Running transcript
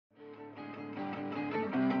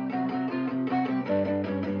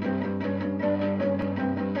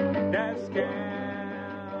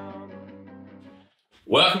DashCam.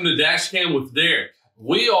 Welcome to DashCam with Derek.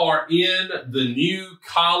 We are in the new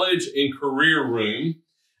college and career room,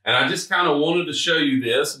 and I just kind of wanted to show you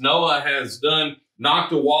this. Noah has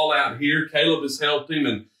knocked a wall out here. Caleb has helped him,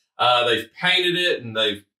 and they've painted it, and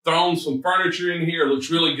they've thrown some furniture in here. It looks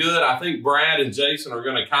really good. I think Brad and Jason are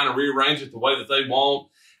going to kind of rearrange it the way that they want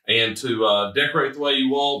and to decorate the way you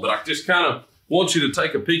want, but I just kind of want you to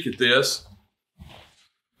take a peek at this.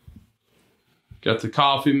 Got the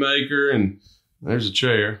coffee maker, and there's a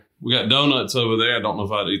chair. We got donuts over there. I don't know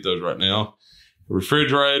if I'd eat those right now. The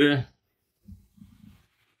refrigerator.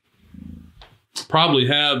 Probably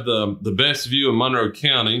have the best view of Monroe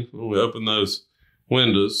County when we open those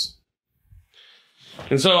windows.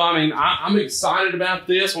 And so, I mean, I'm excited about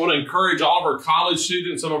this. I want to encourage all of our college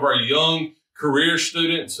students, some of our young career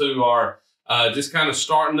students who are just kind of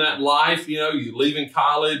starting that life. You know, you leaving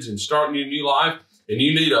college and starting your new life, and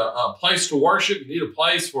you need a place to worship. You need a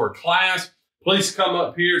place for a class. Please come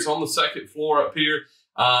up here. It's on the second floor up here,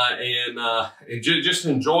 and just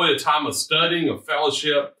enjoy a time of studying, of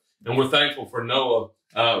fellowship. And we're thankful for Noah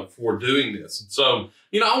for doing this. And so,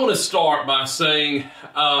 you know, I want to start by saying,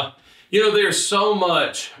 you know, there's so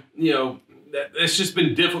much, you know, that's just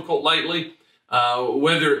been difficult lately,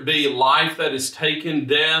 whether it be life that has taken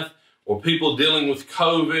death, or people dealing with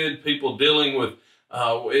COVID, people dealing with,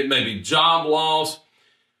 it may be job loss.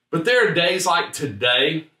 But there are days like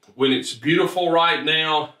today when it's beautiful right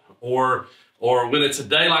now, or when it's a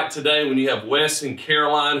day like today when you have Wes and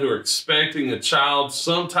Caroline who are expecting a child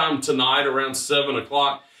sometime tonight around 7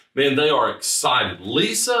 o'clock. Man, they are excited.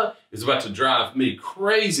 Lisa is about to drive me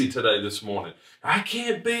crazy today this morning. I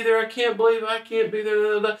can't be there. I can't believe I can't be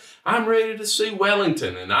there. I'm ready to see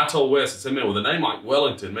Wellington. And I told Wes, I said, man, with a name like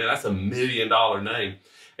Wellington, man, that's $1 million name.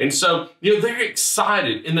 And so, you know, they're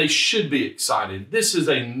excited, and they should be excited. This is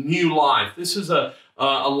a new life. This is a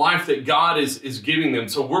life that God is giving them.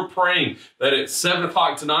 So we're praying that at 7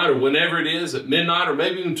 o'clock tonight, or whenever it is, at midnight, or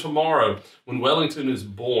maybe even tomorrow, when Wellington is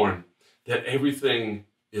born, that everything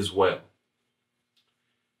is well.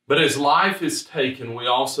 But as life is taken, we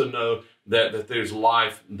also know that there's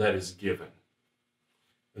life that is given.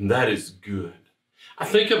 And that is good. I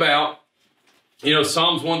think about, you know,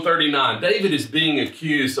 Psalms 139. David is being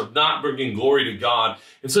accused of not bringing glory to God.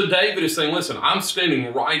 And so David is saying, listen, I'm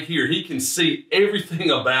standing right here. He can see everything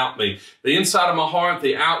about me. The inside of my heart,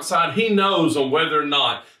 the outside. He knows on whether or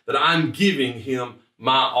not that I'm giving him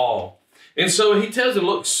my all. And so he tells him,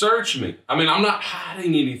 look, search me. I mean, I'm not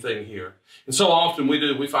hiding anything here. And so often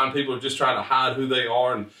we find people are just trying to hide who they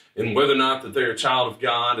are and whether or not that they're a child of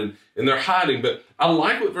God, and they're hiding. But I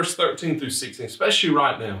like what verse 13 through 16, especially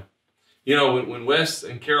right now. You know, when Wes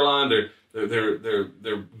and Caroline,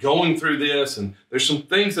 they're going through this, and there's some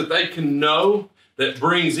things that they can know that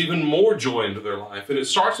brings even more joy into their life. And it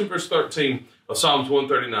starts in verse 13 of Psalms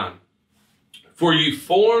 139. For you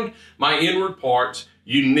formed my inward parts,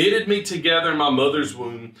 you knitted me together in my mother's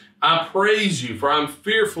womb. I praise you, for I'm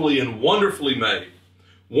fearfully and wonderfully made.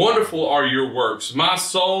 Wonderful are your works. My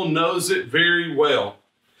soul knows it very well.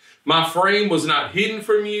 My frame was not hidden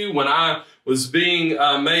from you when I was being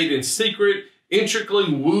made in secret,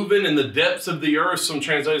 intricately woven in the depths of the earth. Some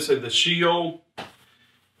translators say the Sheol.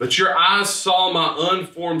 But your eyes saw my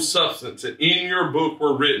unformed substance, and in your book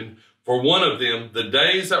were written, for one of them, the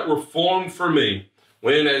days that were formed for me,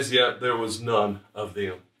 when as yet there was none of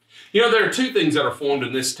them. You know, there are two things that are formed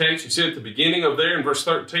in this text. You see at the beginning of there in verse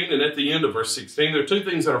 13 and at the end of verse 16, there are two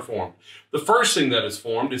things that are formed. The first thing that is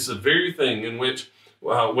formed is the very thing in which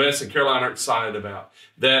Wes and Caroline are excited about.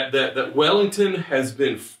 That Wellington has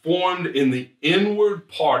been formed in the inward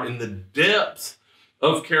part, in the depths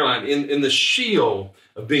of Caroline, in the Sheol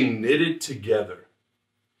of being knitted together.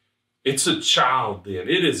 It's a child then.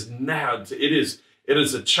 It is now, it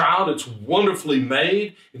is a child. It's wonderfully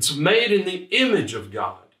made. It's made in the image of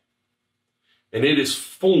God. And it is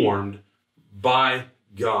formed by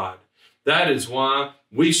God. That is why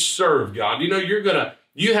we serve God. You know,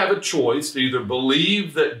 you have a choice to either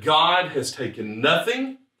believe that God has taken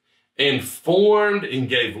nothing and formed and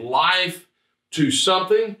gave life to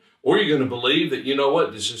something, or you're going to believe that, you know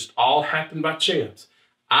what, this just all happened by chance.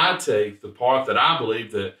 I take the part that I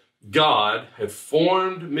believe that God had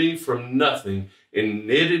formed me from nothing and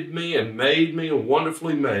knitted me and made me and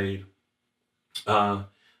wonderfully made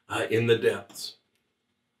in the depths.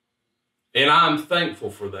 And I'm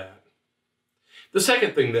thankful for that. The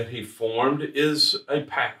second thing that he formed is a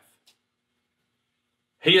path.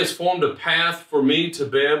 He has formed a path for me to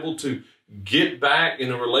be able to get back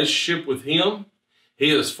in a relationship with him. He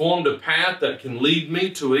has formed a path that can lead me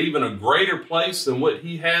to even a greater place than what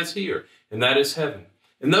he has here, and that is heaven.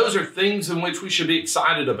 And those are things in which we should be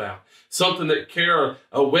excited about. Something that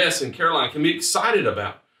Wes and Caroline can be excited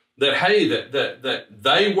about. That, hey, that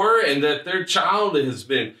they were, and that their child has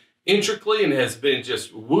been intricately and has been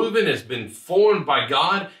just woven, has been formed by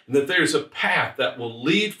God, and that there's a path that will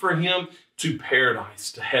lead for him to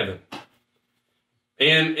paradise, to heaven.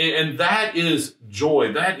 And that is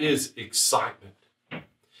joy. That is excitement.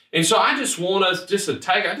 And so I just want us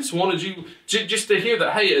I just wanted you just to hear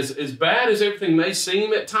that, hey, as bad as everything may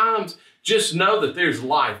seem at times, just know that there's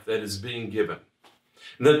life that is being given.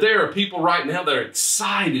 And that there are people right now that are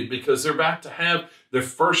excited because they're about to have their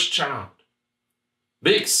first child.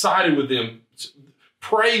 Be excited with them.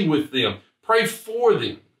 Pray with them. Pray for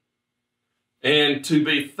them. And to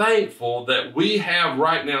be thankful that we have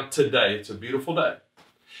right now today. It's a beautiful day.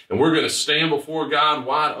 And we're going to stand before God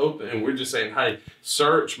wide open. And we're just saying, hey,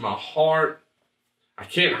 search my heart. I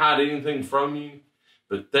can't hide anything from you.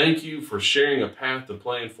 But thank you for sharing a path to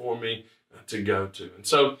plan for me to go to. And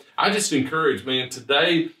so I just encourage, man,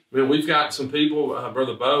 today, man, we've got some people,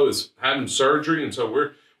 Brother Bo is having surgery. And so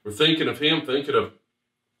we're thinking of him, thinking of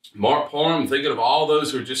Mark Parham, thinking of all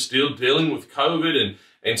those who are just still dealing with COVID.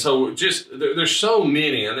 And so just, there's so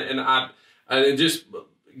many. And I just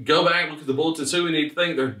go back, look at the bulletin, see what we need to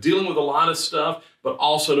think. They're dealing with a lot of stuff, but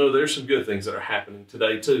also know there's some good things that are happening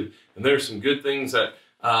today too. And there's some good things that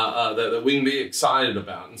we can be excited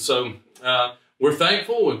about. And so we're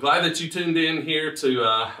thankful. We're glad that you tuned in here to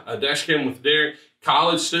DashCam with Derek.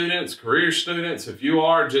 College students, career students, if you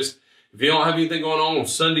don't have anything going on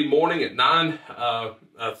Sunday morning at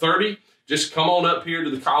 9:30, just come on up here to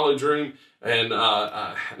the college room and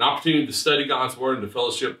an opportunity to study God's Word and to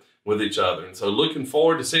fellowship with each other. And so looking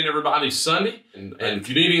forward to seeing everybody Sunday. And if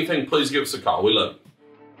you need anything, please give us a call. We love you.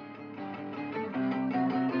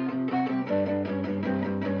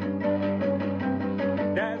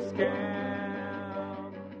 DashCam.